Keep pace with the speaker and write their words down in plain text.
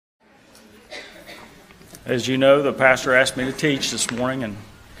As you know, the pastor asked me to teach this morning, and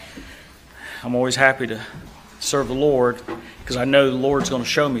I'm always happy to serve the Lord because I know the Lord's going to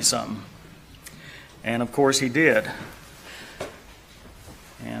show me something. And of course, He did.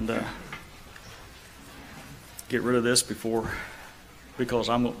 And get rid of this because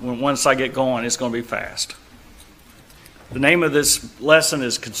once I get going, it's going to be fast. The name of this lesson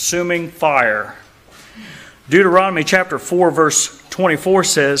is Consuming Fire. Deuteronomy chapter 4, verse 24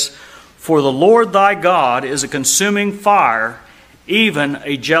 says, "For the Lord thy God is a consuming fire, even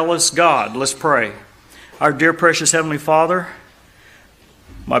a jealous God." Let's pray. Our dear precious Heavenly Father,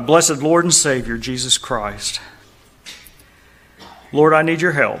 my blessed Lord and Savior, Jesus Christ. Lord, I need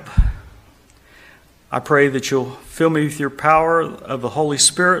your help. I pray that you'll fill me with your power of the Holy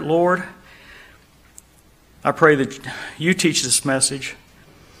Spirit, Lord. I pray that you teach this message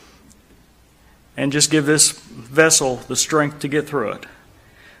and just give this vessel the strength to get through it.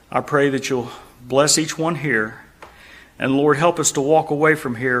 I pray that you'll bless each one here. And Lord, help us to walk away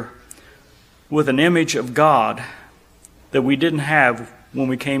from here with an image of God that we didn't have when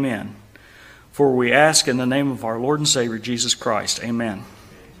we came in. For we ask in the name of our Lord and Savior, Jesus Christ. Amen.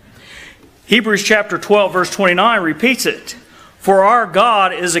 Hebrews chapter 12, verse 29 repeats it. For our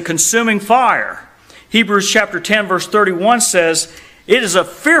God is a consuming fire. Hebrews chapter 10, verse 31 says, "It is a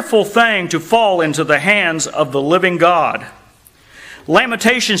fearful thing to fall into the hands of the living God."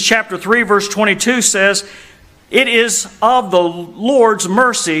 Lamentations chapter 3, verse 22 says, "It is of the Lord's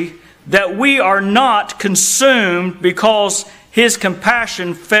mercy that we are not consumed, because His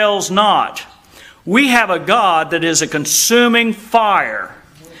compassion fails not." We have a God that is a consuming fire.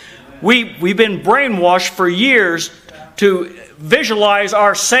 We've been brainwashed for years to visualize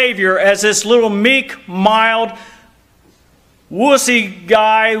our Savior as this little meek, mild, wussy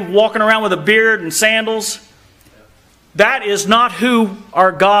guy walking around with a beard and sandals. That is not who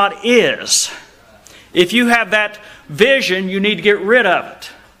our God is. If you have that vision, you need to get rid of it.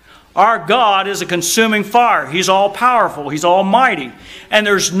 Our God is a consuming fire. He's all-powerful. He's almighty. And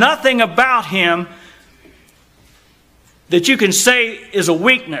there's nothing about Him that you can say is a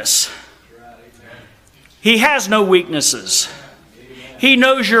weakness. He has no weaknesses. He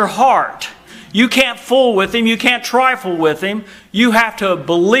knows your heart. You can't fool with Him. You can't trifle with Him. You have to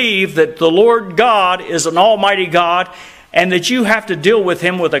believe that the Lord God is an almighty God, and that you have to deal with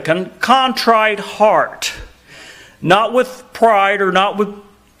Him with a contrite heart. Not with pride or not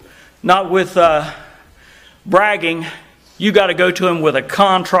with bragging. You got to go to Him with a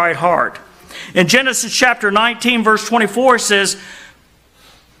contrite heart. In Genesis chapter 19, verse 24, it says,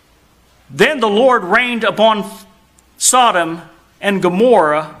 "Then the Lord rained upon Sodom and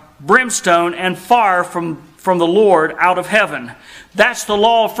Gomorrah brimstone and fire from the Lord out of heaven." That's the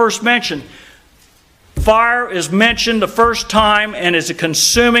law of first mention. Fire is mentioned the first time, and it's a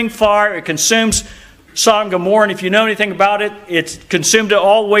consuming fire. It consumes Sodom and Gomorrah, and if you know anything about it, it's consumed it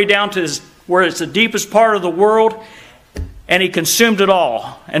all the way down to where it's the deepest part of the world, and He consumed it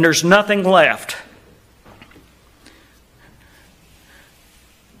all, and there's nothing left.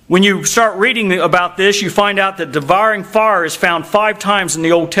 When you start reading about this, you find out that devouring fire is found 5 times in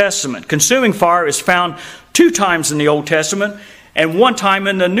the Old Testament. Consuming fire is found 2 times in the Old Testament and 1 time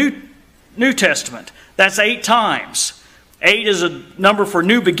in the New Testament. That's 8 times. 8 is a number for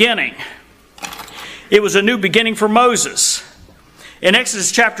new beginning. It was a new beginning for Moses. In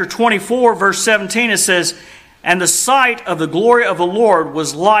Exodus chapter 24, verse 17, it says, "And the sight of the glory of the Lord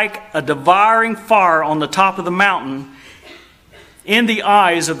was like a devouring fire on the top of the mountain in the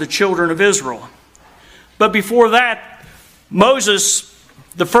eyes of the children of Israel." But before that, Moses,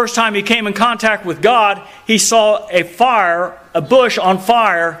 the first time he came in contact with God, he saw a bush on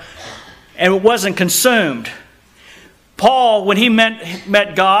fire, and it wasn't consumed. Paul, when he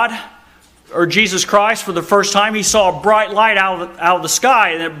met God, or Jesus Christ for the first time, he saw a bright light out of the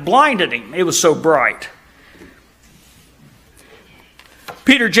sky, and it blinded him. It was so bright.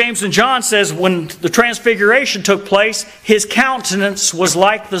 Peter, James, and John says when the transfiguration took place, His countenance was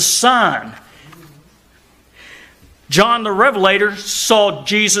like the sun. John the Revelator saw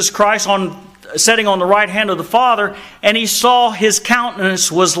Jesus Christ sitting on the right hand of the Father, and he saw His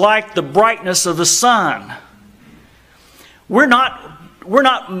countenance was like the brightness of the sun. We're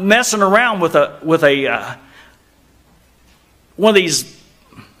not messing around with one of these,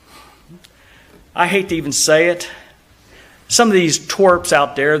 I hate to even say it, some of these twerps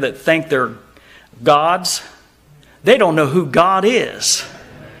out there that think they're gods. They don't know who God is.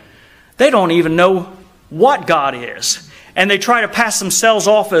 They don't even know what God is. And they try to pass themselves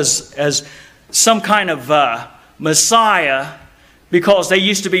off as some kind of Messiah because they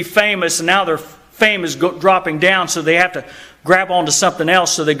used to be famous and now their fame is dropping down, so they have to grab onto something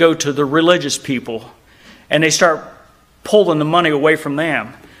else, so they go to the religious people and they start pulling the money away from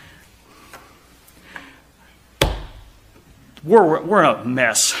them. We're in a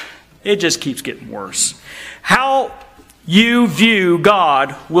mess. It just keeps getting worse. How you view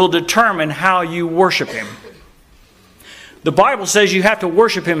God will determine how you worship Him. The Bible says you have to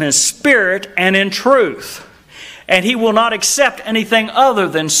worship Him in spirit and in truth. And He will not accept anything other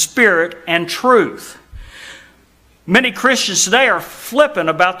than spirit and truth. Many Christians today are flippant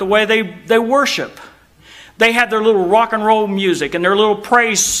about the way they worship. They have their little rock and roll music and their little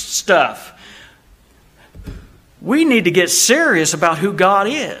praise stuff. We need to get serious about who God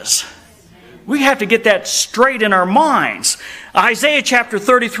is. We have to get that straight in our minds. Isaiah chapter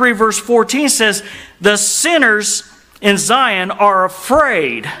 33 verse 14 says, "The sinners in Zion are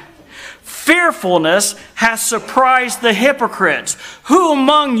afraid. Fearfulness hath surprised the hypocrites. Who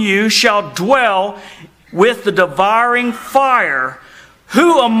among you shall dwell with the devouring fire?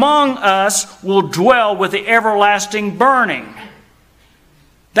 Who among us will dwell with the everlasting burning?"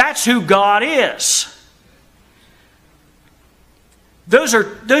 That's who God is.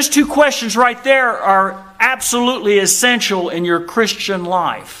 Those two questions right there are absolutely essential in your Christian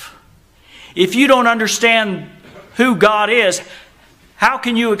life. If you don't understand who God is, how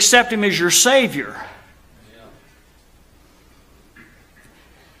can you accept Him as your Savior?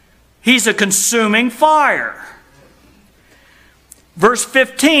 He's a consuming fire. Verse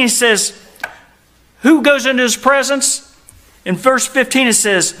 15 says, who goes into His presence? In verse 15 it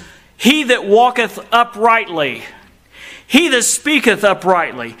says, "He that walketh uprightly, he that speaketh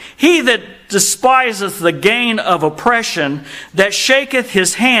uprightly, he that despiseth the gain of oppression, that shaketh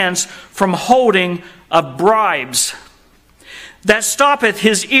his hands from holding of bribes, that stoppeth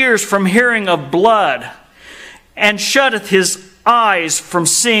his ears from hearing of blood, and shutteth his eyes from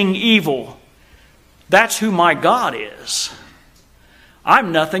seeing evil." That's who my God is.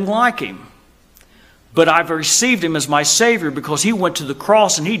 I'm nothing like Him. But I've received Him as my Savior because He went to the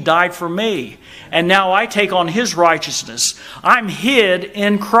cross and He died for me. And now I take on His righteousness. I'm hid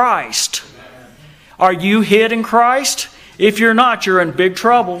in Christ. Are you hid in Christ? If you're not, you're in big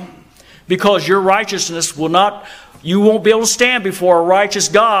trouble. Because your righteousness you won't be able to stand before a righteous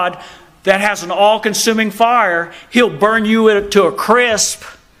God that has an all-consuming fire. He'll burn you to a crisp.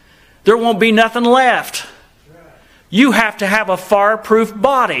 There won't be nothing left. You have to have a fireproof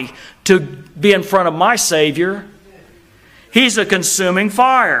body to be in front of my Savior. He's a consuming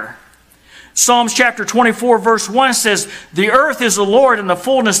fire. Psalms chapter 24 verse 1 says, "The earth is the Lord and the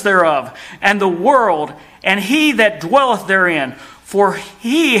fullness thereof, and the world, and he that dwelleth therein. For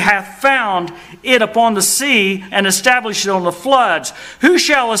He hath found it upon the sea, and established it on the floods. Who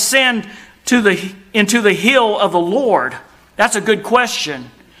shall ascend into the hill of the Lord?" That's a good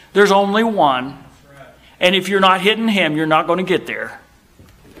question. There's only one. And if you're not hitting Him, you're not going to get there.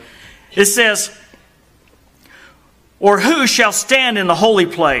 It says, "Or who shall stand in the holy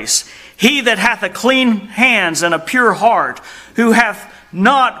place? He that hath a clean hands and a pure heart, who hath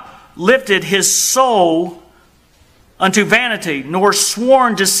not lifted his soul unto vanity, nor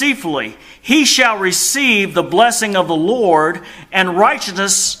sworn deceitfully. He shall receive the blessing of the Lord, and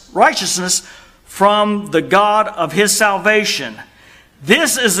righteousness from the God of his salvation.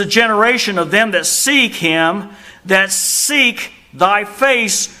 This is the generation of them that seek Him, that seek thy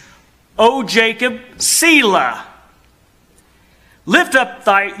face, O Jacob, Selah. Lift up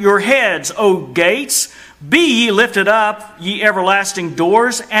your heads, O gates. Be ye lifted up, ye everlasting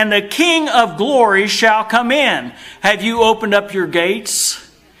doors, and the King of glory shall come in." Have you opened up your gates?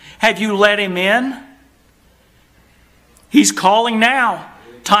 Have you let Him in? He's calling now.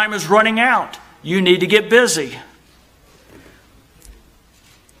 Time is running out. You need to get busy.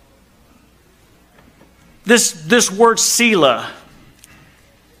 This word Selah,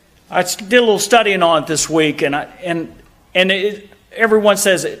 I did a little studying on it this week, and everyone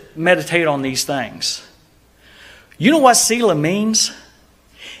says meditate on these things. You know what Selah means?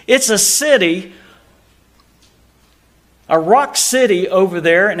 It's a city, a rock city over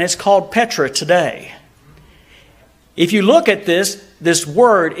there, and it's called Petra today. If you look at this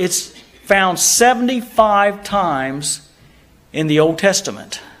word, it's found 75 times in the Old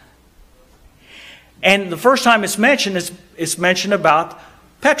Testament. And the first time it's mentioned, it's mentioned about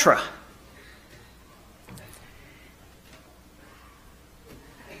Petra.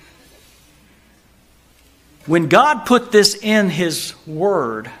 When God put this in His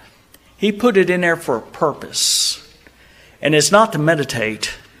Word, He put it in there for a purpose. And it's not to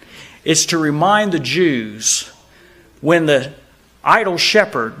meditate. It's to remind the Jews when the idol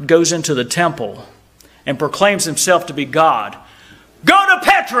shepherd goes into the temple and proclaims himself to be God, go to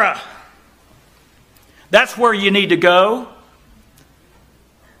Petra! That's where you need to go.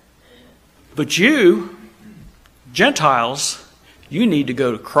 But you Gentiles, you need to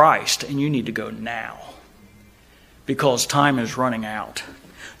go to Christ, and you need to go now, because time is running out.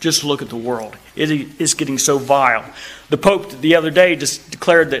 Just look at the world. It is getting so vile. The Pope the other day just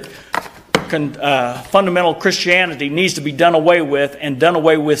declared that fundamental Christianity needs to be done away with, and done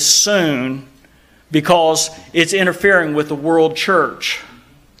away with soon, because it's interfering with the world church.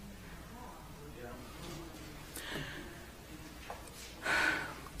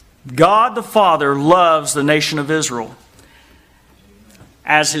 God the Father loves the nation of Israel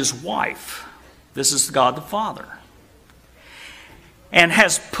as His wife. This is God the Father. And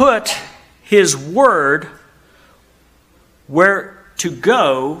has put His word where to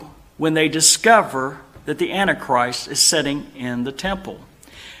go when they discover that the Antichrist is sitting in the temple.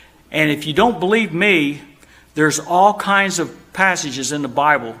 And if you don't believe me, there's all kinds of passages in the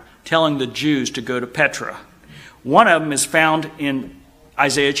Bible telling the Jews to go to Petra. One of them is found in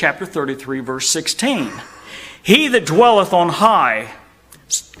Isaiah chapter 33, verse 16. He that dwelleth on high,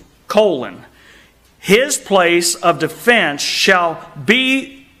 his place of defense shall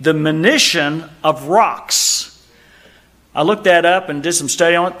be the munition of rocks. I looked that up and did some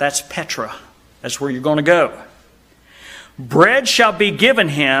study on it. That's Petra. That's where you're going to go. Bread shall be given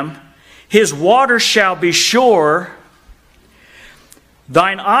him. His water shall be sure.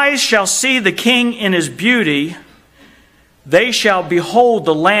 Thine eyes shall see the king in his beauty. They shall behold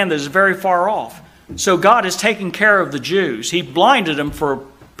the land that is very far off. So God is taking care of the Jews. He blinded them for a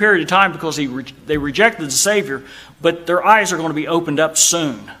period of time because they rejected the Savior, but their eyes are going to be opened up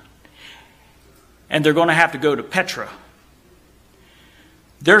soon. And they're going to have to go to Petra.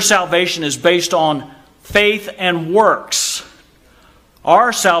 Their salvation is based on faith and works.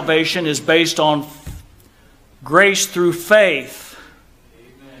 Our salvation is based on grace through faith.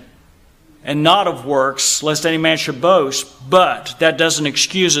 And not of works, lest any man should boast. But that doesn't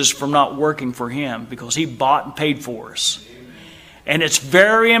excuse us from not working for Him, because He bought and paid for us. And it's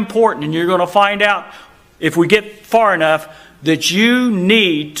very important, and you're going to find out if we get far enough, that you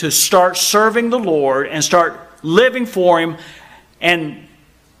need to start serving the Lord and start living for Him. And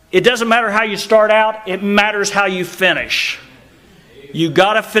it doesn't matter how you start out, it matters how you finish. You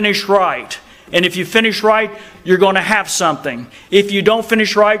got to finish right. And if you finish right, you're going to have something. If you don't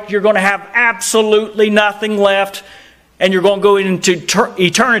finish right, you're going to have absolutely nothing left, and you're going to go into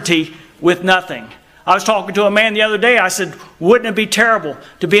eternity with nothing. I was talking to a man the other day. I said, wouldn't it be terrible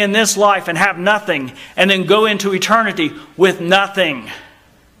to be in this life and have nothing, and then go into eternity with nothing?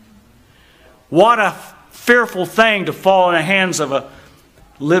 What a fearful thing to fall in the hands of a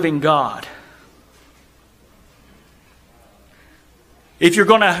living God. If you're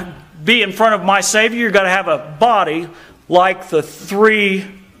going to be in front of my Savior, you've got to have a body like the 3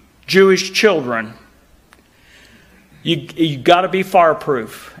 Jewish children. You've got to be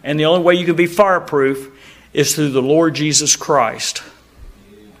fireproof. And the only way you can be fireproof is through the Lord Jesus Christ.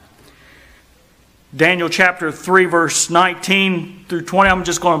 Daniel chapter 3, verse 19 through 20. I'm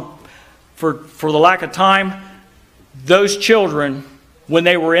just going to, for the lack of time, those children, when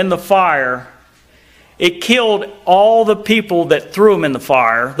they were in the fire, it killed all the people that threw them in the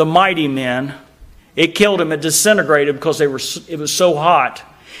fire, the mighty men. It killed them. It disintegrated because it was so hot.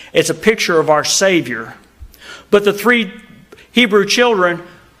 It's a picture of our Savior. But the 3 Hebrew children,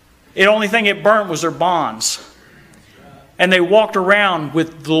 the only thing it burnt was their bonds. And they walked around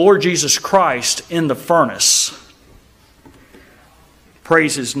with the Lord Jesus Christ in the furnace.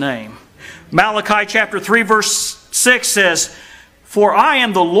 Praise His name. Malachi chapter 3 verse 6 says, For I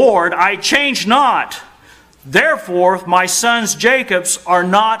am the Lord, I change not. Therefore, my sons Jacob's are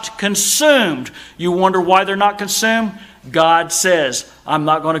not consumed. You wonder why they're not consumed? God says, I'm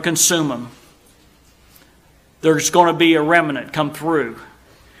not going to consume them. There's going to be a remnant come through.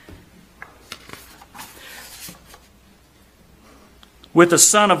 With the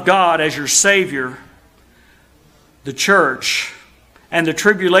Son of God as your Savior, the church, and the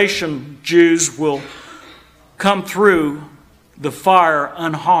tribulation Jews will come through the fire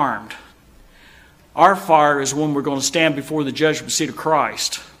unharmed. Our fire is when we're going to stand before the judgment seat of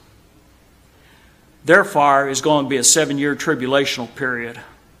Christ. Their fire is going to be a 7-year tribulational period.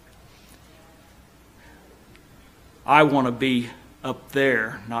 I want to be up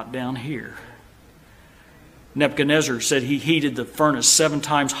there, not down here. Nebuchadnezzar said he heated the furnace 7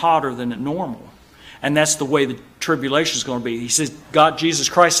 times hotter than normal. And that's the way the tribulation is going to be. He says, God, Jesus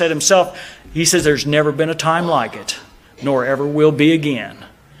Christ said Himself, He says there's never been a time like it, nor ever will be again.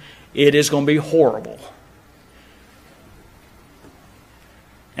 It is going to be horrible.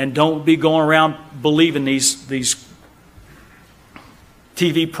 And don't be going around believing these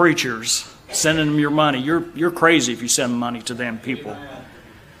TV preachers, sending them your money. You're crazy if you send money to them people.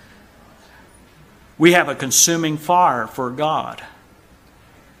 We have a consuming fire for God.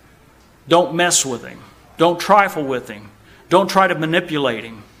 Don't mess with Him. Don't trifle with Him. Don't try to manipulate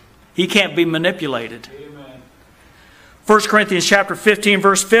Him. He can't be manipulated. Amen. 1 Corinthians chapter 15,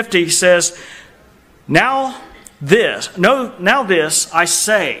 verse 50 says, Now this I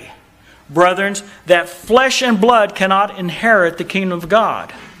say, brethren, that flesh and blood cannot inherit the kingdom of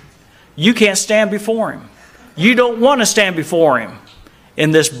God. You can't stand before Him. You don't want to stand before Him in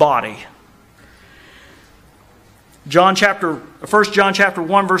this body. 1 John chapter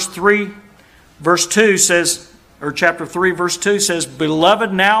 1 verse 3 verse 2 says, or chapter 3 verse 2 says,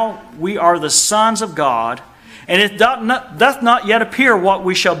 Beloved, now we are the sons of God, and it doth not yet appear what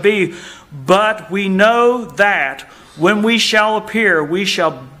we shall be, but we know that when we shall appear, we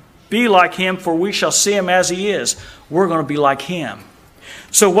shall be like Him, for we shall see Him as He is. We're going to be like Him.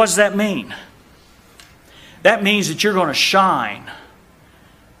 So what does that mean? That means that you're going to shine.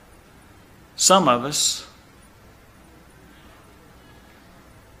 Some of us.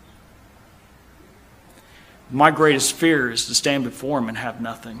 My greatest fear is to stand before Him and have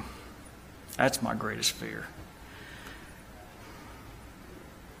nothing. That's my greatest fear.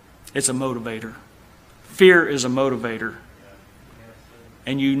 It's a motivator. Fear is a motivator.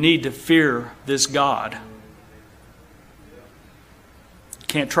 And you need to fear this God. You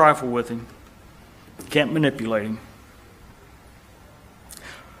can't trifle with Him. You can't manipulate Him.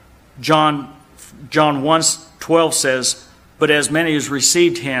 John 1:12 says, But as many as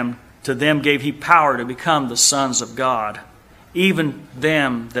received Him, to them gave He power to become the sons of God, even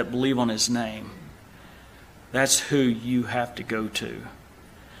them that believe on His name. That's who you have to go to.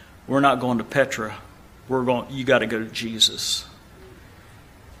 We're not going to Petra. You got to go to Jesus.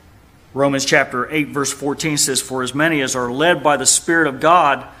 Romans chapter 8 verse 14 says, For as many as are led by the Spirit of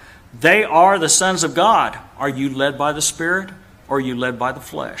God, they are the sons of God. Are you led by the Spirit, or are you led by the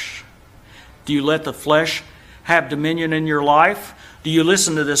flesh? Do you let the flesh have dominion in your life? Do you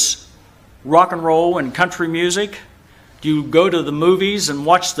listen to this rock and roll and country music? Do you go to the movies and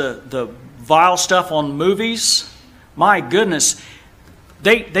watch the vile stuff on movies? My goodness,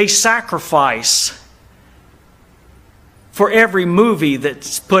 they sacrifice for every movie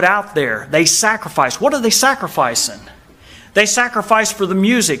that's put out there. They sacrifice. What are they sacrificing? They sacrifice for the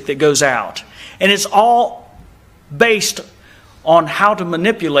music that goes out. And it's all based on how to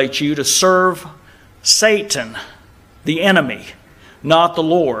manipulate you to serve Satan, the enemy, not the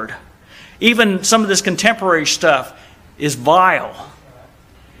Lord. Even some of this contemporary stuff is vile.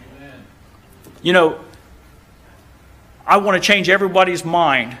 Amen. You know, I want to change everybody's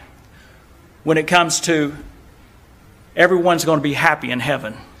mind when it comes to everyone's going to be happy in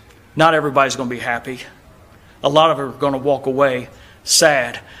heaven. Not everybody's going to be happy. A lot of them are going to walk away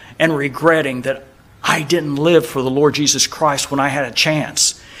sad and regretting that I didn't live for the Lord Jesus Christ when I had a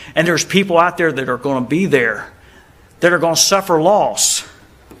chance. And there's people out there that are going to be there, that are going to suffer loss.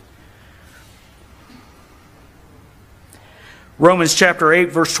 Romans chapter 8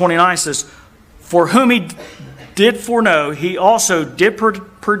 verse 29 says, For whom He did foreknow, He also did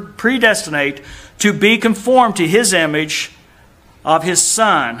predestinate to be conformed to His image of His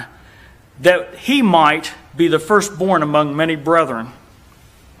Son, that He might be the firstborn among many brethren.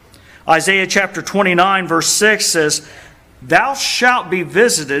 Isaiah chapter 29 verse 6 says, Thou shalt be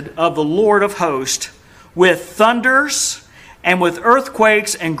visited of the Lord of hosts with thunders and with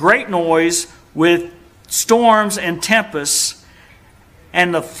earthquakes and great noise, with storms and tempests,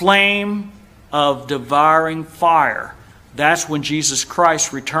 and the flame of devouring fire. That's when Jesus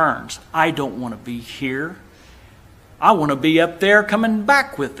Christ returns. I don't want to be here. I want to be up there coming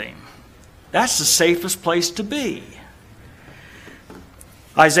back with Him. That's the safest place to be.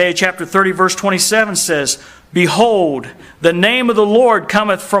 Isaiah chapter 30 verse 27 says, Behold, the name of the Lord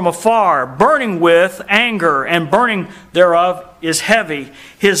cometh from afar, burning with anger, and burning thereof is heavy.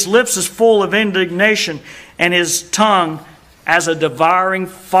 His lips is full of indignation, and His tongue as a devouring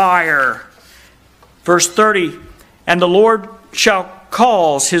fire. Verse 30, And the Lord shall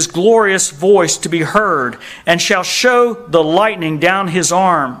cause His glorious voice to be heard, and shall show the lightning down of His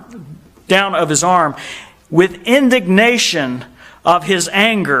arm, with indignation of His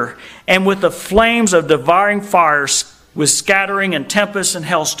anger, and with the flames of devouring fires, with scattering and tempests and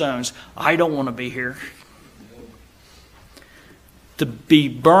hailstones. I don't want to be here. To be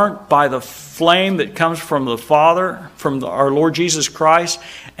burnt by the flame that comes from the Father, from our Lord Jesus Christ,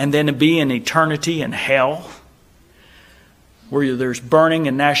 and then to be in eternity in hell, where there's burning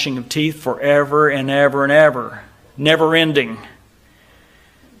and gnashing of teeth forever and ever and ever, never ending.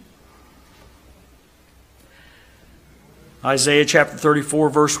 Isaiah chapter 34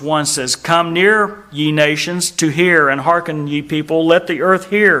 verse 1 says, Come near, ye nations, to hear, and hearken, ye people. Let the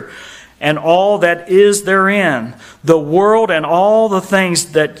earth hear, and all that is therein, the world and all the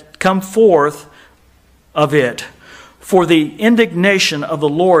things that come forth of it. For the indignation of the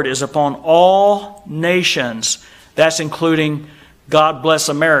Lord is upon all nations. That's including God bless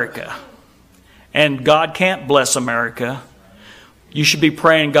America. And God can't bless America. You should be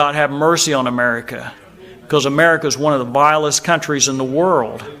praying, God have mercy on America, because America is one of the vilest countries in the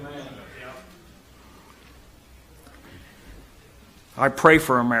world. I pray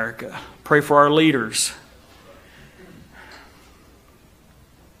for America. Pray for our leaders.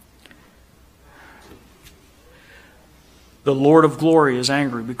 The Lord of glory is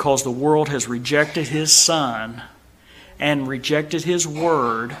angry because the world has rejected His Son and rejected His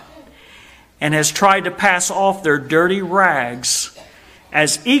Word and has tried to pass off their dirty rags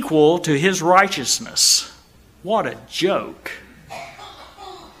as equal to His righteousness. What a joke.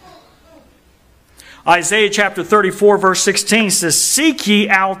 Isaiah chapter 34 verse 16 says, "Seek ye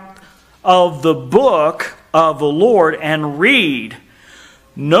out of the book of the Lord and read.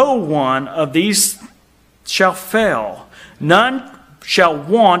 No one of these shall fail. None shall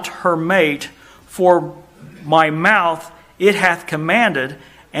want her mate, for my mouth it hath commanded,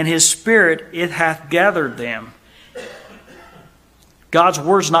 and His Spirit it hath gathered them." God's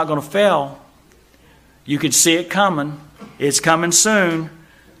word's not going to fail. You can see it coming. It's coming soon.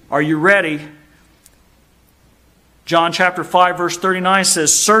 Are you ready? John chapter 5 verse 39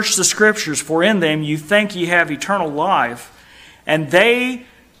 says, "Search the Scriptures, for in them you think ye have eternal life, and they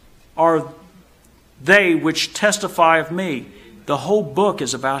are they which testify of me." The whole book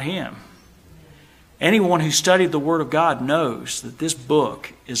is about Him. Anyone who studied the Word of God knows that this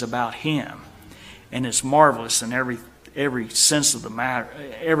book is about Him. And it's marvelous in every sense of the matter,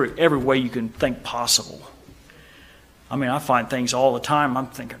 every way you can think possible. I mean, I find things all the time, I'm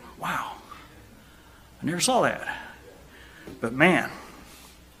thinking, wow, I never saw that. But man,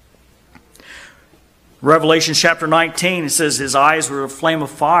 Revelation chapter 19, it says, "His eyes were a flame of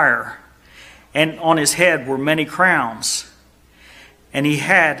fire, and on His head were many crowns. And He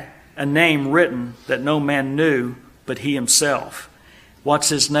had a name written that no man knew but He Himself." What's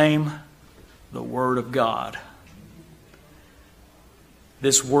His name? The Word of God.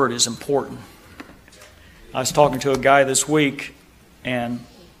 This Word is important. I was talking to a guy this week, and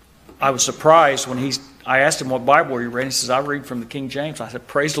I was surprised when I asked him what Bible he read. He says, "I read from the King James." I said,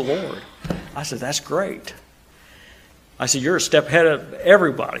 "Praise the Lord." I said, "That's great." I said, "You're a step ahead of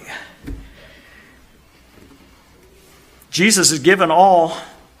everybody." Jesus has given all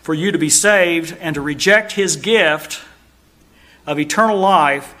for you to be saved, and to reject His gift of eternal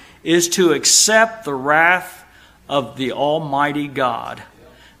life is to accept the wrath of the Almighty God,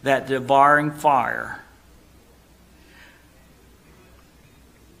 that devouring fire.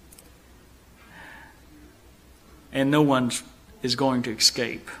 And no one is going to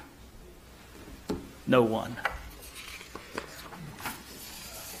escape. No one.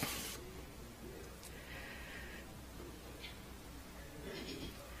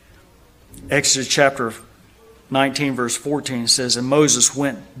 Exodus chapter 19 verse 14 says, "And Moses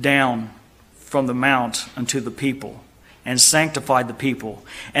went down from the mount unto the people, and sanctified the people,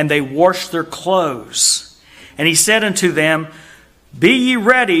 and they washed their clothes. And he said unto them, Be ye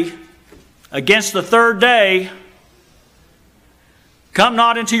ready against the third day. Come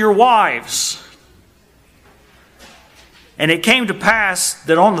not into your wives." And it came to pass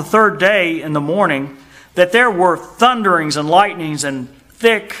that on the third day in the morning, that there were thunderings and lightnings and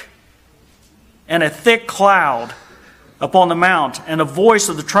a thick cloud upon the mount, and a voice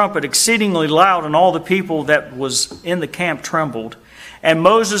of the trumpet exceedingly loud, and all the people that was in the camp trembled. And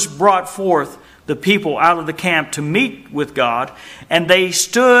Moses brought forth the people out of the camp to meet with God, and they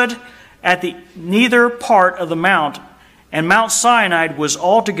stood at the neither part of the mount, and Mount Sinai was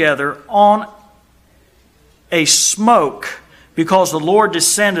altogether on a smoke, because the Lord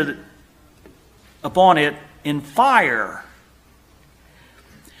descended upon it in fire.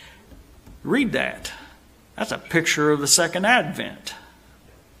 Read that. That's a picture of the second advent.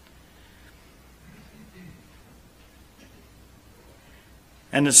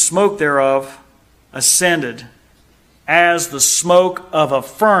 And the smoke thereof ascended as the smoke of a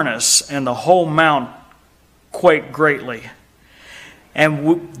furnace, and the whole mount quaked greatly.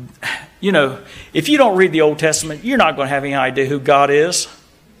 And, if you don't read the Old Testament, you're not going to have any idea who God is.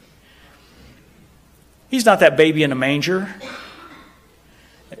 He's not that baby in a manger.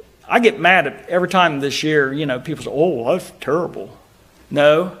 I get mad at every time this year, people say, "Oh, that's terrible."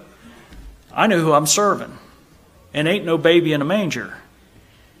 No, I know who I'm serving. And ain't no baby in a manger.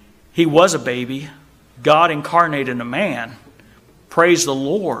 He was a baby. God incarnated in a man. Praise the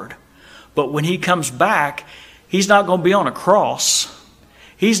Lord. But when He comes back, He's not going to be on a cross.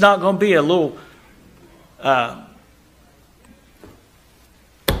 He's not going to be a little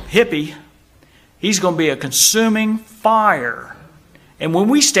hippie. He's going to be a consuming fire. And when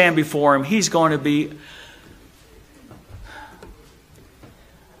we stand before Him, He's going to be...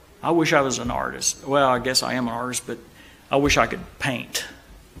 I wish I was an artist. Well, I guess I am an artist, but I wish I could paint.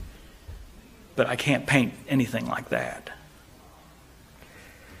 But I can't paint anything like that.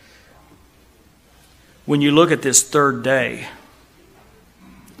 When you look at this third day,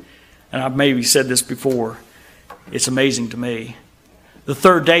 and I've maybe said this before, it's amazing to me. The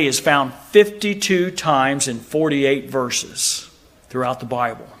third day is found 52 times in 48 verses throughout the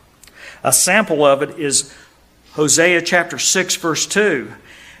Bible. A sample of it is Hosea chapter 6, verse 2.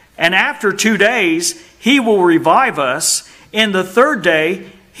 And after 2 days, He will revive us. In the third day,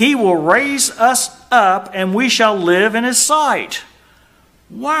 He will raise us up, and we shall live in His sight.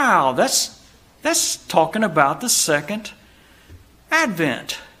 Wow, that's talking about the second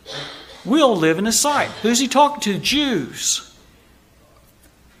advent. We'll live in His sight. Who's He talking to? Jews.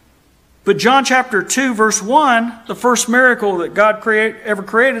 But John chapter 2, verse 1, the first miracle that God ever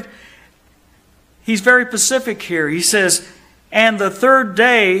created, He's very specific here. He says, and the third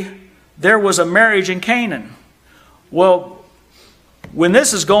day there was a marriage in Canaan. Well, when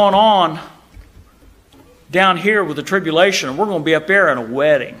this is going on down here with the tribulation, we're going to be up there at a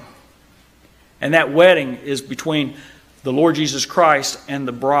wedding. And that wedding is between the Lord Jesus Christ and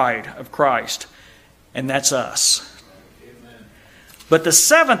the bride of Christ. And that's us. Amen. But the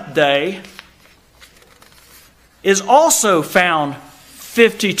seventh day is also found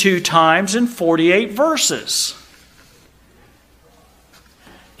 52 times in 48 verses.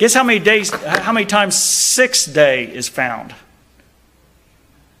 Guess how many times sixth day is found?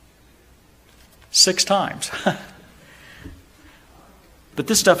 6 times. But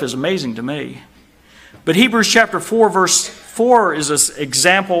this stuff is amazing to me. But Hebrews chapter 4 verse 4 is an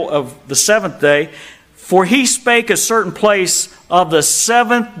example of the seventh day. For He spake a certain place of the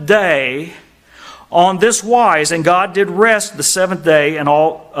seventh day on this wise, and God did rest the seventh day and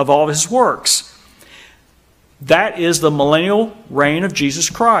all of His works. That is the millennial reign of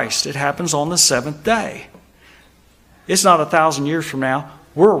Jesus Christ. It happens on the seventh day. It's not 1,000 years from now.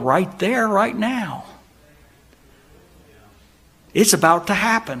 We're right there right now. It's about to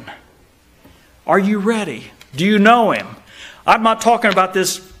happen. Are you ready? Do you know Him? I'm not talking about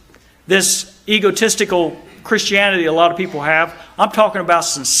this egotistical Christianity a lot of people have. I'm talking about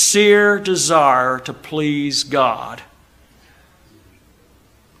sincere desire to please God.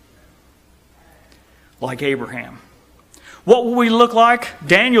 Like Abraham. What will we look like?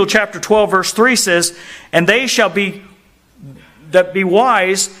 Daniel chapter 12 verse 3 says, and they shall be that be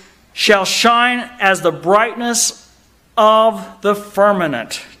wise shall shine as the brightness of the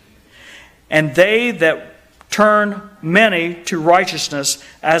firmament, and they that turn many to righteousness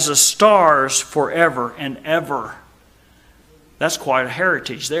as the stars forever and ever. That's quite a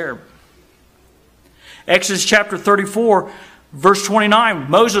heritage there. Exodus chapter 34 verse 29,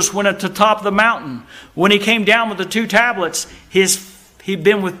 Moses went at the top of the mountain. When he came down with the 2 tablets, he'd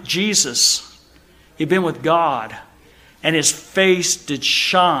been with Jesus. He'd been with God. And his face did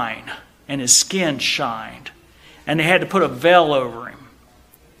shine, and his skin shined. And they had to put a veil over him.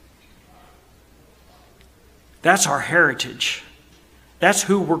 That's our heritage. That's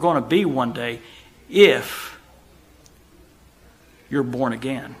who we're going to be one day if you're born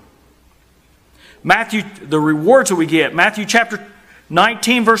again. Matthew, the rewards that we get, Matthew chapter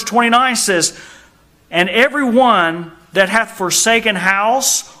 19 verse 29 says, and every one that hath forsaken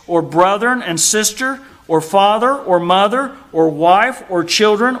house or brethren and sister or father or mother or wife or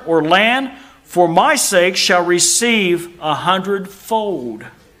children or land for my sake shall receive 100-fold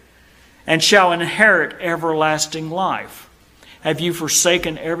and shall inherit everlasting life. Have you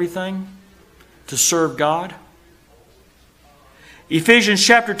forsaken everything to serve God? Ephesians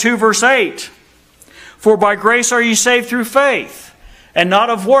chapter 2 verse 8. For by grace are ye saved through faith, and not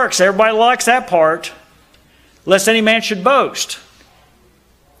of works. Everybody likes that part. Lest any man should boast.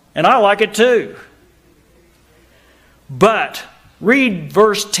 And I like it too. But read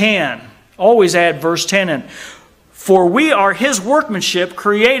verse 10. Always add verse 10 in. For we are His workmanship,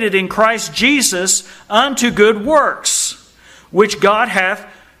 created in Christ Jesus unto good works, which God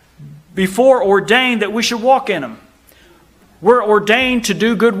hath before ordained that we should walk in them. We're ordained to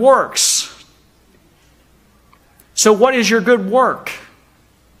do good works. So what is your good work?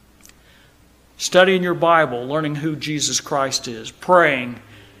 Studying your Bible, learning who Jesus Christ is, praying,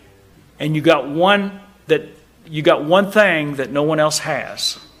 and you got one thing that no one else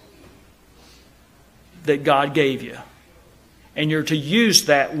has, that God gave you. And you're to use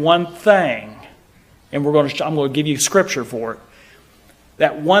that one thing. And I'm going to give you scripture for it.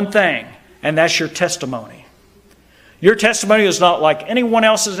 that one thing, and that's your testimony. Your testimony is not like anyone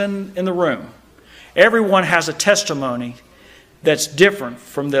else's in the room. Everyone has a testimony that's different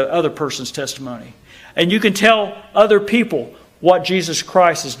from the other person's testimony. And you can tell other people what Jesus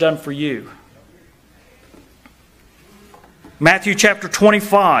Christ has done for you. Matthew chapter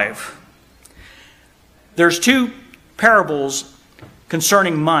 25. There's two parables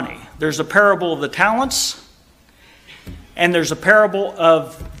concerning money. There's a parable of the talents, and there's a parable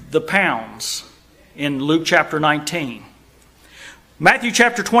of the pounds in Luke chapter 19. Matthew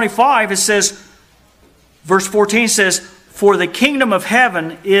chapter 25, it says, verse 14 says, "For the kingdom of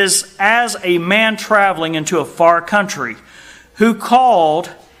heaven is as a man traveling into a far country, who called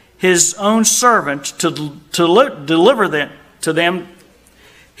his own servant to deliver to them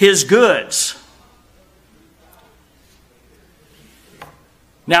his goods."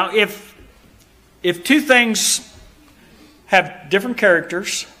 Now, if two things have different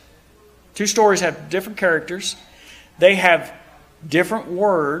characters, two stories have different characters, they have different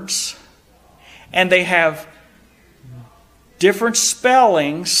words, and they have different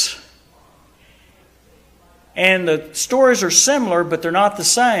spellings, and the stories are similar, but they're not the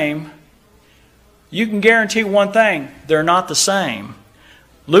same, you can guarantee one thing: they're not the same.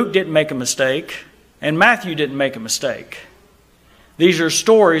 Luke didn't make a mistake, and Matthew didn't make a mistake. These are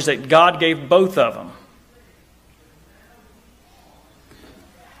stories that God gave both of them.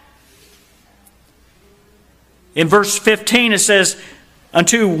 In verse 15 it says,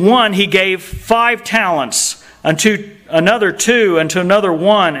 "Unto one he gave 5 talents, unto another 2, and to another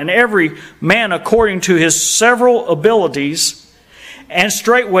 1, and every man according to his several abilities, and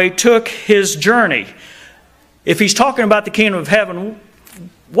straightway took his journey." If he's talking about the kingdom of heaven,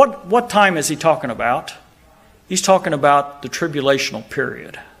 what time is he talking about? He's talking about the tribulational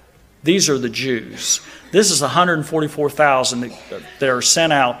period. These are the Jews. This is 144,000 that are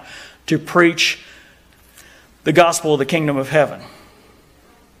sent out to preach the gospel of the kingdom of heaven.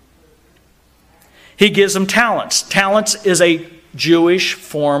 He gives them talents. Talents is a Jewish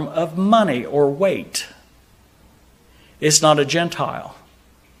form of money or weight. It's not a Gentile.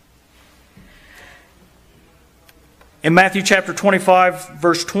 In Matthew chapter 25,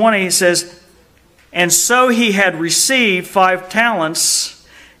 verse 20, it says, "And so he had received 5 talents,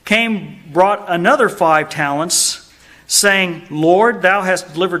 brought another 5 talents, saying, Lord, thou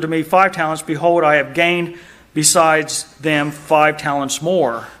hast delivered to me 5 talents. Behold, I have gained besides them 5 talents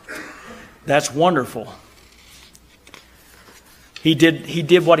more." That's wonderful. He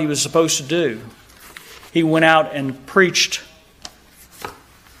did what he was supposed to do. He went out and preached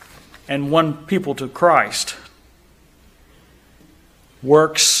and won people to Christ.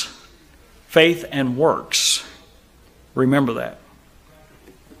 Works, faith and works. Remember that.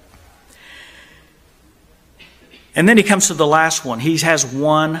 And then he comes to the last one. He has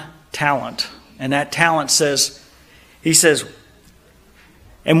 1 talent. And that talent says,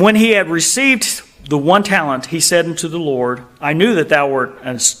 "And when he had received the 1 talent, he said unto the Lord, I knew that thou wert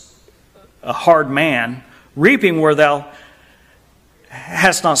a hard man, reaping where thou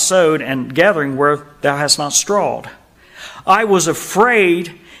hast not sowed, and gathering where thou hast not strawed. I was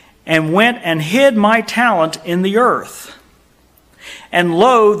afraid, and went and hid my talent in the earth. And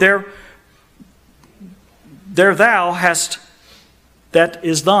lo, there thou hast, that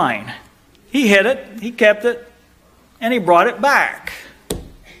is thine." He hid it, he kept it, and he brought it back.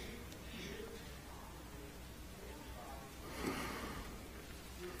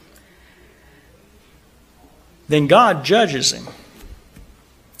 Then God judges him.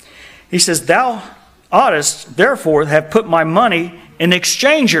 He says, "Thou oughtest therefore have put my money in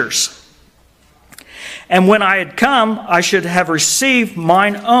exchangers. And when I had come, I should have received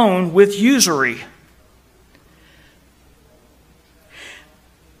mine own with usury.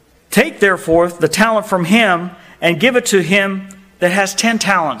 Take therefore the talent from him, and give it to him that has 10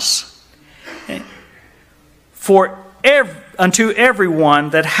 talents. For unto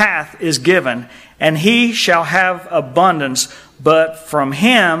everyone that hath is given, and he shall have abundance. But from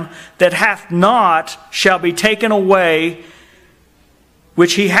him that hath not shall be taken away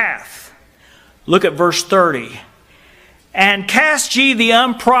which he hath." Look at verse 30. "And cast ye the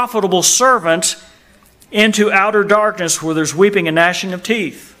unprofitable servant into outer darkness, where there's weeping and gnashing of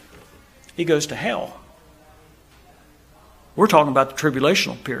teeth." He goes to hell. We're talking about the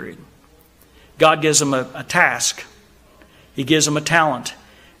tribulational period. God gives him a task. He gives him a talent.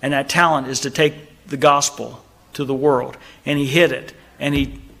 And that talent is to take the gospel to the world. And he hid it. And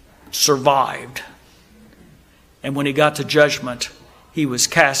he survived. And when he got to judgment, he was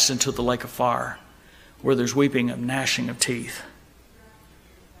cast into the lake of fire, where there's weeping and gnashing of teeth.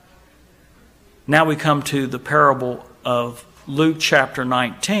 Now we come to the parable of Luke chapter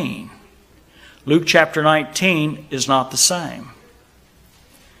 19. Luke chapter 19 is not the same.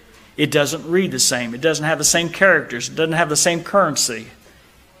 It doesn't read the same. It doesn't have the same characters. It doesn't have the same currency.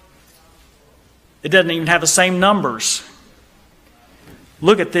 It doesn't even have the same numbers.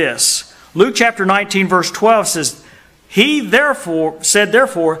 Look at this. Luke chapter 19 verse 12 says, He said,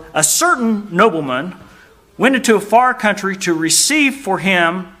 therefore, a certain nobleman went into a far country to receive for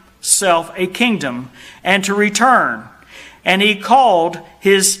himself a kingdom and to return. And he called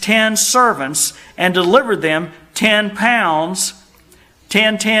his 10 servants and delivered them 10 pounds.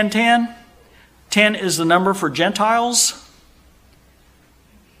 10, 10, 10. 10 is the number for Gentiles.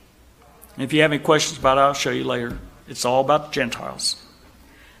 If you have any questions about it, I'll show you later. It's all about the Gentiles.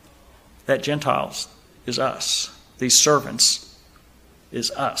 That Gentiles is us. These servants is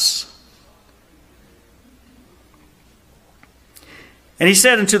us. And he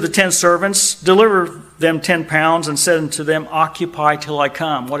said unto the 10 servants, Deliver them 10 pounds, and said unto them, Occupy till I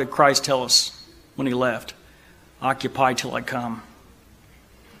come. What did Christ tell us when he left? Occupy till I come.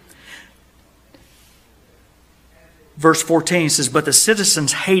 Verse 14 says, But the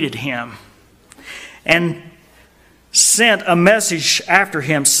citizens hated him and sent a message after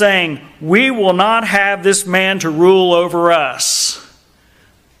him, saying, We will not have this man to rule over us.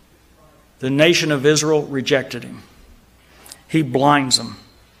 The nation of Israel rejected him. He blinds them.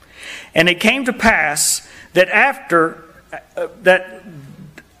 And it came to pass that after that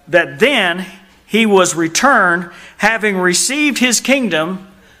then he was returned, having received his kingdom.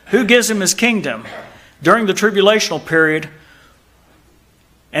 Who gives him his kingdom? During the tribulational period.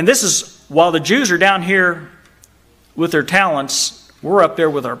 And this is while the Jews are down here with their talents, we're up there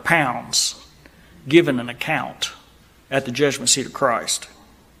with our pounds, given an account at the judgment seat of Christ.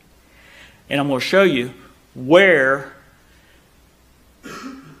 And I'm going to show you where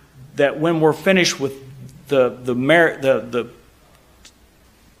that when we're finished with the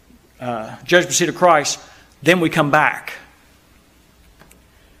judgment seat of Christ, then we come back.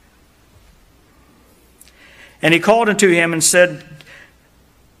 And he called unto him and said,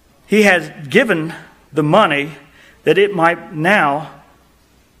 He had given the money that it might now,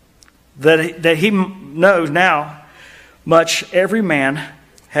 that he knows now much every man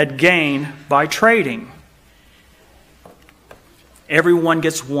had gained by trading. Everyone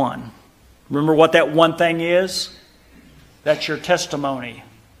gets one. Remember what that one thing is? That's your testimony.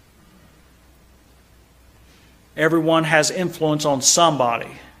 Everyone has influence on somebody.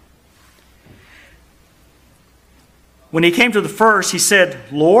 When he came to the first, he said,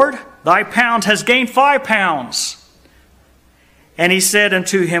 Lord, thy pound has gained 5 pounds. And he said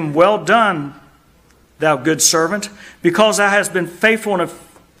unto him, Well done, thou good servant, because thou hast been faithful in a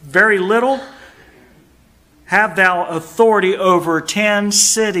very little, have thou authority over 10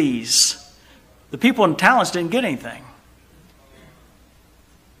 cities. The people in talents didn't get anything.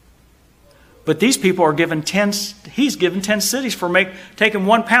 But these people are given 10, he's given 10 cities for taking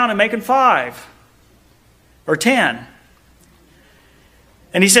 1 pound and making 5. Or 10.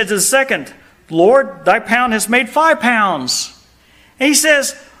 And he said to the second, Lord, thy pound has made 5 pounds. And he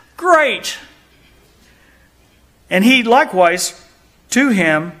says, Great. And he likewise to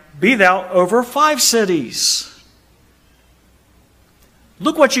him, Be thou over 5 cities.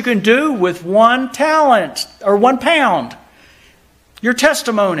 Look what you can do with 1 talent or 1 pound. Your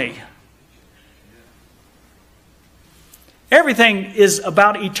testimony. Everything is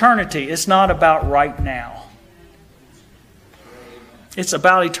about eternity. It's not about right now. It's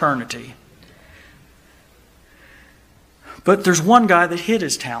about eternity. But there's one guy that hid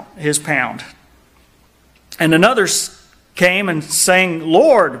his pound. And another came and saying,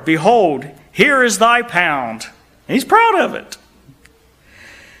 Lord, behold, here is thy pound. And he's proud of it.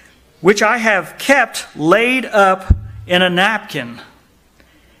 Which I have kept laid up in a napkin.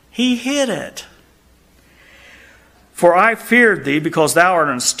 He hid it. For I feared thee, because thou art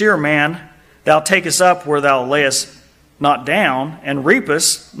an austere man. Thou takest up where thou layest not down, and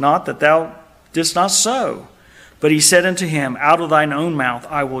reapest not that thou didst not sow. But he said unto him, Out of thine own mouth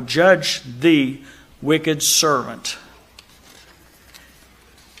I will judge thee, wicked servant.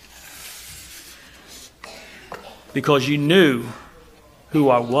 Because you knew who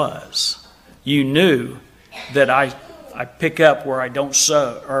I was. You knew that I pick up where I don't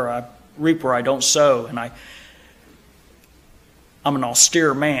sow, or I reap where I don't sow, and I'm an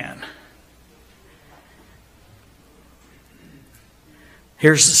austere man.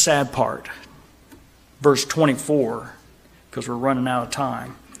 Here's the sad part. Verse 24, because we're running out of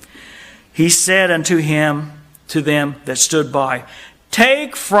time. He said unto him, to them that stood by,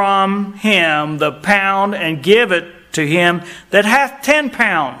 Take from him the pound and give it to him that hath 10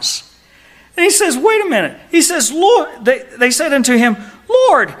 pounds. And he says, wait a minute. He says, Lord, they said unto him,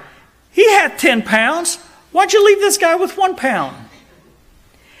 Lord, he hath 10 pounds. Why'd you leave this guy with 1 pound?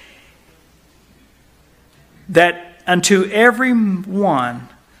 That unto every one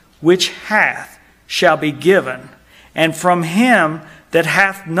which hath shall be given, and from him that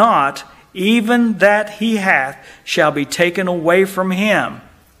hath not, even that he hath shall be taken away from him.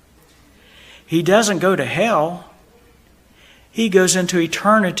 He doesn't go to hell. He goes into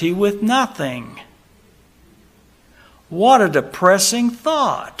eternity with nothing. What a depressing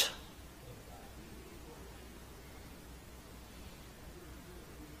thought.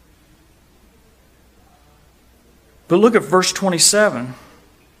 But look at verse 27.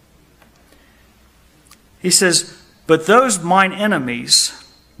 He says, but those mine enemies,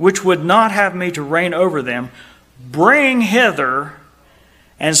 which would not have me to reign over them, bring hither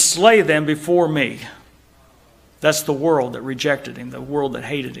and slay them before me. That's the world that rejected him, the world that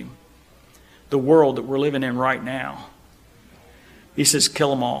hated him, the world that we're living in right now. He says,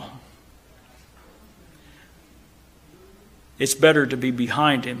 kill them all. It's better to be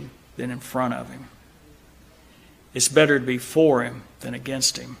behind him than in front of him. It's better to be for him than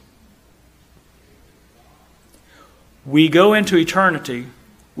against him. We go into eternity.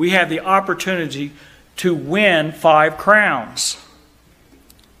 We have the opportunity to win 5 crowns.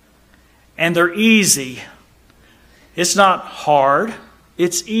 And they're easy. It's not hard.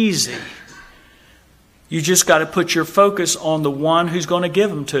 It's easy. You just got to put your focus on the one who's going to give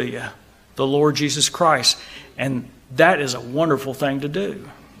them to you, the Lord Jesus Christ. And that is a wonderful thing to do.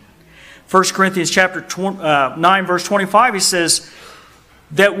 1 Corinthians chapter 9, verse 25, he says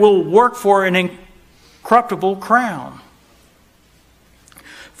that we'll work for an incorruptible crown.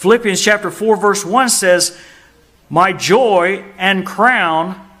 Philippians chapter 4, verse 1 says, my joy and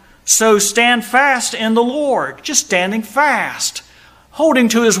crown, so stand fast in the Lord. Just standing fast, holding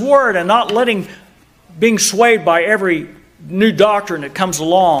to His Word and not being swayed by every new doctrine that comes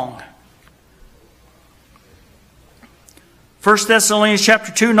along. 1 Thessalonians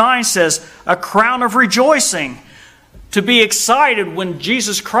chapter 2, 9 says, a crown of rejoicing. To be excited when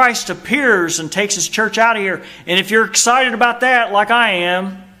Jesus Christ appears and takes His church out of here. And if you're excited about that, like I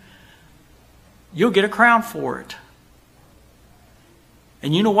am, you'll get a crown for it.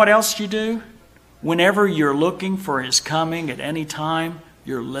 And you know what else you do? Whenever you're looking for His coming at any time,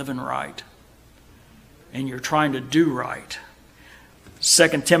 you're living right. And you're trying to do right. 2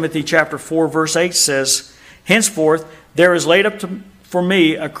 Timothy chapter 4, verse 8 says, henceforth there is laid up for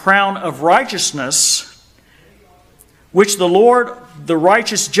me a crown of righteousness, which the Lord, the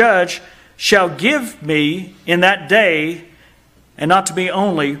righteous judge, shall give me in that day, and not to me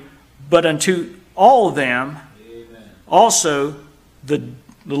only, but unto all of them. Amen. Also the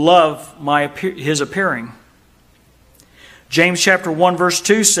love His appearing. James chapter 1, verse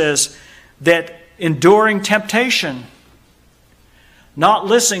 2 says that enduring temptation, not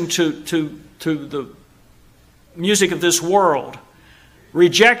listening to the music of this world,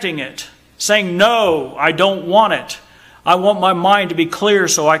 rejecting it, saying, no, I don't want it. I want my mind to be clear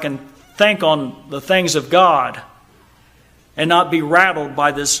so I can think on the things of God and not be rattled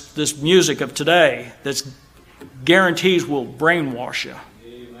by this music of today that guarantees will brainwash you.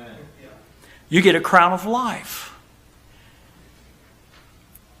 Amen. You get a crown of life.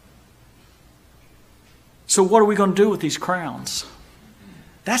 So what are we going to do with these crowns?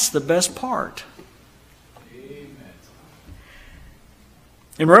 That's the best part.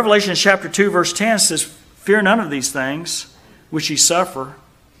 In Revelation chapter 2, verse 10 says, fear none of these things which ye suffer.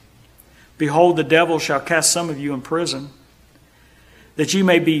 Behold, the devil shall cast some of you in prison, that ye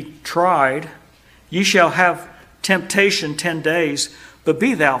may be tried. Ye shall have temptation 10 days, but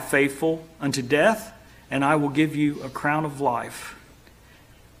be thou faithful unto death, and I will give you a crown of life.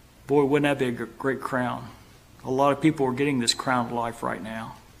 Boy, wouldn't that be a great crown? A lot of people are getting this crown of life right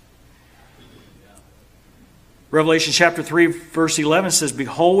now. Revelation chapter 3, verse 11 says,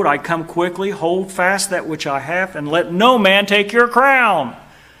 behold, I come quickly, hold fast that which I have, and let no man take your crown.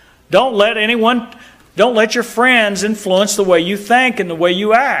 Don't let your friends influence the way you think and the way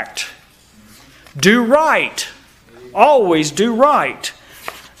you act. Do right. Always do right.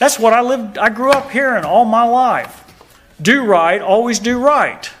 That's what I grew up hearing all my life. Do right, always do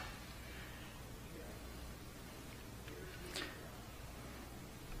right.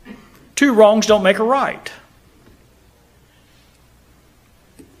 Two wrongs don't make a right.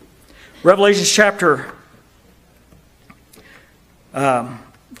 Revelation chapter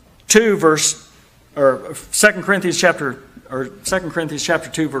 2 verse, or 2 Corinthians chapter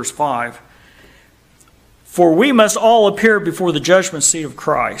 2 verse 5. For we must all appear before the judgment seat of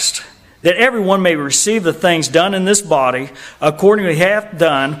Christ, that everyone may receive the things done in this body according to he hath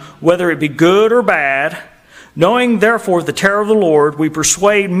done, whether it be good or bad. Knowing therefore the terror of the Lord, we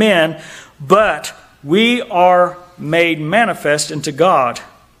persuade men, but we are made manifest unto God.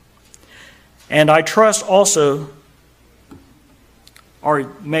 And I trust also are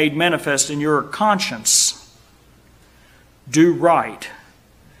made manifest in your conscience. Do right.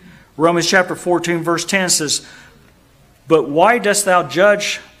 Romans chapter 14 verse 10 says, but why dost thou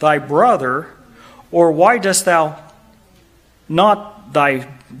judge thy brother, or why dost thou not thy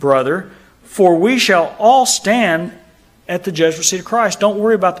brother? For we shall all stand at the judgment seat of Christ. Don't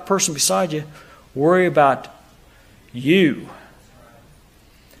worry about the person beside you. Worry about you.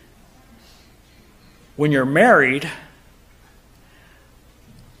 When you're married,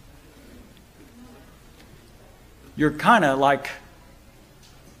 you're kind of like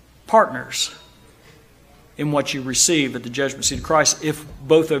partners in what you receive at the judgment seat of Christ if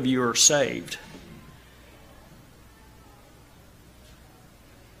both of you are saved.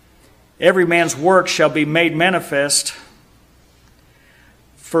 Every man's work shall be made manifest.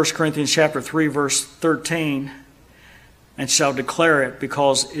 1 Corinthians chapter 3 verse 13, and shall declare it,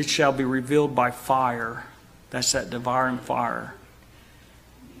 because it shall be revealed by fire. That's that devouring fire.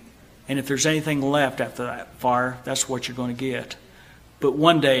 And if there's anything left after that fire, that's what you're going to get. But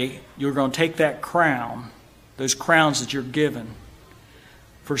one day, you're going to take that crown, those crowns that you're given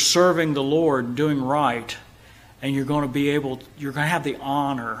for serving the Lord and doing right, and you're going to have the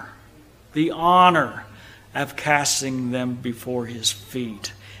honor of casting them before His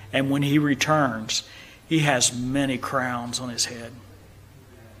feet. And when He returns, He has many crowns on His head.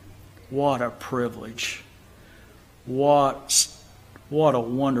 What a privilege. What a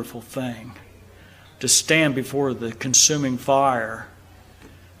wonderful thing to stand before the consuming fire,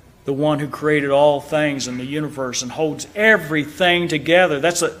 the one who created all things in the universe and holds everything together.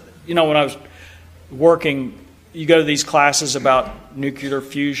 When I was working, you go to these classes about nuclear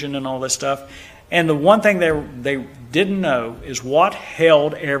fusion and all this stuff, and the one thing they didn't know is what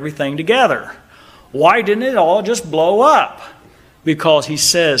held everything together. Why didn't it all just blow up? Because He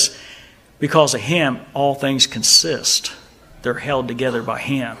says, because of Him, all things consist. They're held together by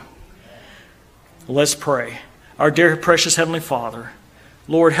Him. Let's pray. Our dear, precious Heavenly Father,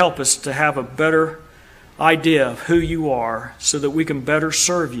 Lord, help us to have a better idea of who You are so that we can better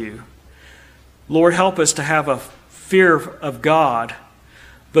serve You. Lord, help us to have a fear of God,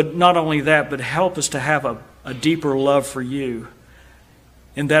 but not only that, but help us to have a deeper love for You.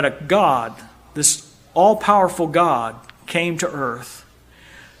 And that a God, this all-powerful God, came to earth,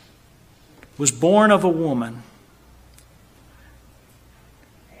 was born of a woman,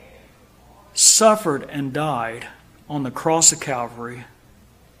 suffered and died on the cross of Calvary,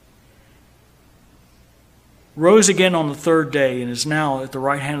 rose again on the third day, and is now at the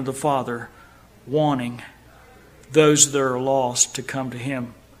right hand of the Father, wanting those that are lost to come to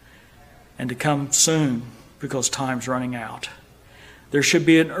Him, and to come soon, because time's running out. There should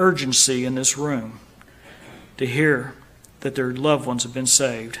be an urgency in this room to hear that their loved ones have been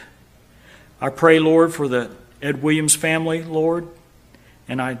saved. I pray, Lord, for the Ed Williams family, Lord,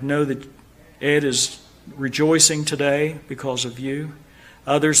 and I know that Ed is rejoicing today because of You.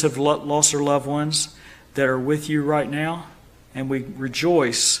 Others have lost their loved ones that are with You right now, and we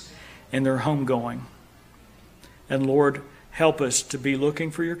rejoice in their homegoing. And Lord, help us to be looking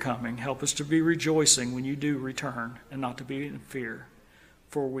for Your coming. Help us to be rejoicing when You do return, and not to be in fear.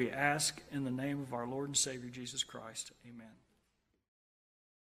 For we ask in the name of our Lord and Savior Jesus Christ. Amen.